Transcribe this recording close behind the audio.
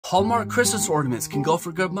Hallmark Christmas ornaments can go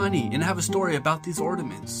for good money, and I have a story about these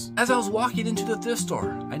ornaments. As I was walking into the thrift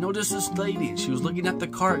store, I noticed this lady, and she was looking at the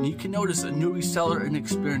cart, and you can notice a new reseller and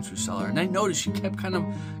experienced reseller, and I noticed she kept kind of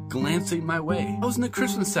glancing my way. I was in the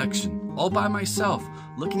Christmas section, all by myself,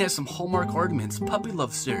 looking at some Hallmark ornaments, Puppy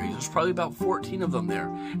Love series. There's probably about 14 of them there,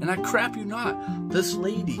 and I crap you not, this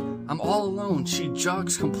lady, I'm all alone, she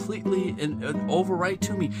jogs completely and over right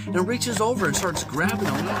to me, and reaches over and starts grabbing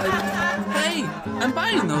them. I'm like, hey, I'm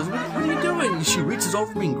buying those. What are you doing? And she reaches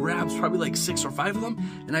over me and grabs probably like 6 or 5 of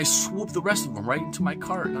them, and I swoop the rest of them right into my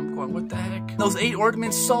cart. And I'm going, what the heck? Those 8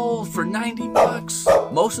 ornaments sold for 90 bucks.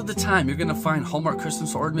 Most of the time, you're gonna find Hallmark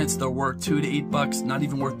Christmas ornaments that are worth $2 to $8, not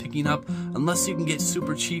even worth picking up, unless you can get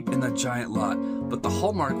super cheap in the giant lot. But the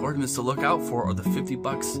Hallmark ornaments to look out for are the 50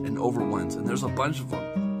 bucks and over ones, and there's a bunch of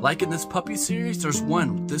them. Like in this puppy series, there's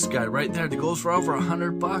one with this guy right there that goes for over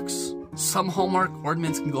 100 bucks. Some Hallmark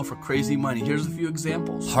ornaments can go for crazy money. Here's a few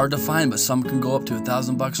examples. Hard to find, but some can go up to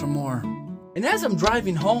 1,000 bucks or more. And as I'm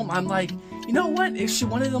driving home, I'm like, you know what? If she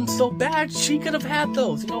wanted them so bad, she could have had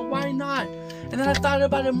those. You know, why not? And then I thought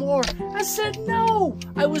about it more. I said, no,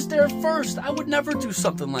 I was there first. I would never do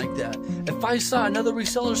something like that. If I saw another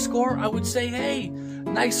reseller score, I would say, hey,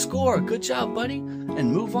 nice score. Good job, buddy.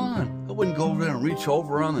 And move on. I wouldn't go over there and reach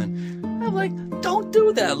over them. And I'm like, don't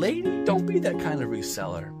do that, lady. Don't be that kind of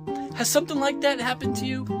reseller. Has something like that happened to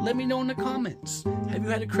you? Let me know in the comments. Have you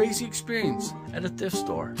had a crazy experience at a thrift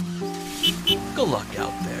store? Good luck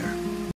out there.